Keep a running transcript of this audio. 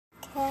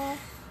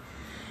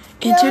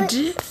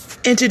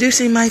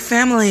Introducing my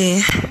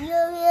family.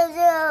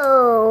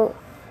 Yo.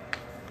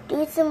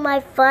 This is my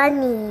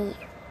funny.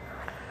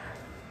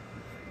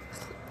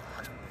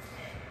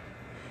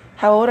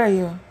 How old are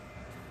you?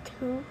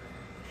 2.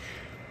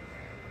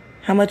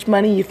 How much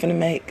money you finna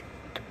make?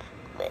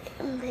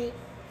 Make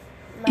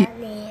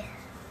money.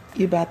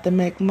 You about to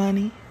make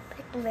money?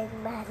 Make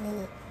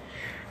money.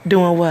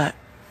 Doing what?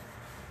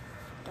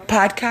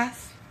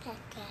 Podcast?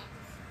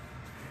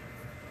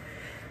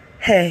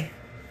 Hey,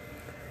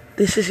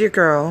 this is your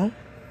girl.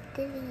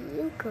 This is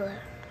you, girl.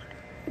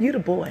 You the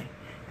boy.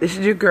 This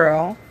is your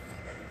girl,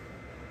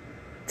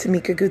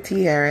 Tamika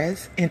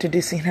Gutierrez,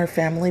 introducing her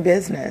family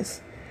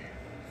business.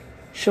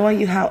 Showing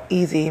you how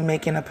easy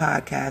making a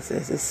podcast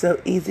is. It's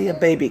so easy a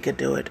baby could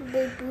do it.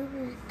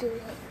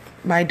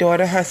 My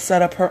daughter has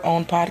set up her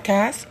own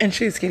podcast and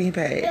she's getting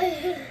paid.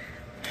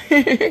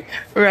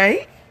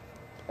 Right?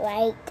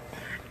 Right.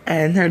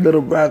 And her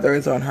little brother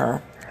is on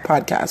her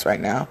podcast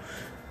right now,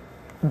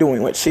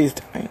 doing what she's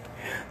doing.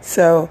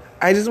 So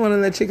I just want to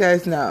let you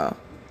guys know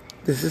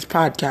this is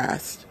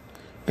podcast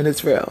and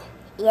it's real.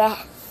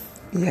 Yes.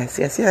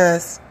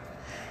 Yes.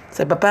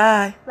 Say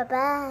bye-bye.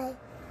 Bye-bye.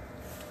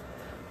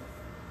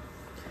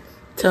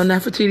 Tell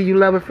Nefertiti you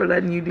love her for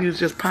letting you use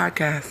this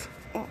podcast.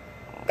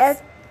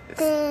 That's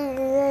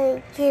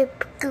the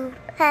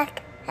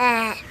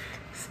podcast.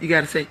 You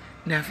got to say,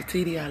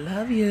 Nefertiti, I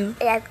love you.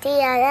 I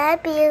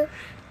love you.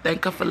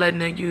 Thank her for letting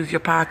her use your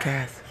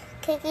podcast.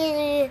 Thank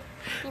you.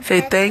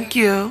 Say thank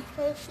you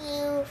Thank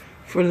you.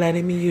 for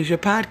letting me use your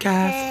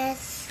podcast.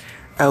 Yes.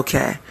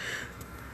 Okay.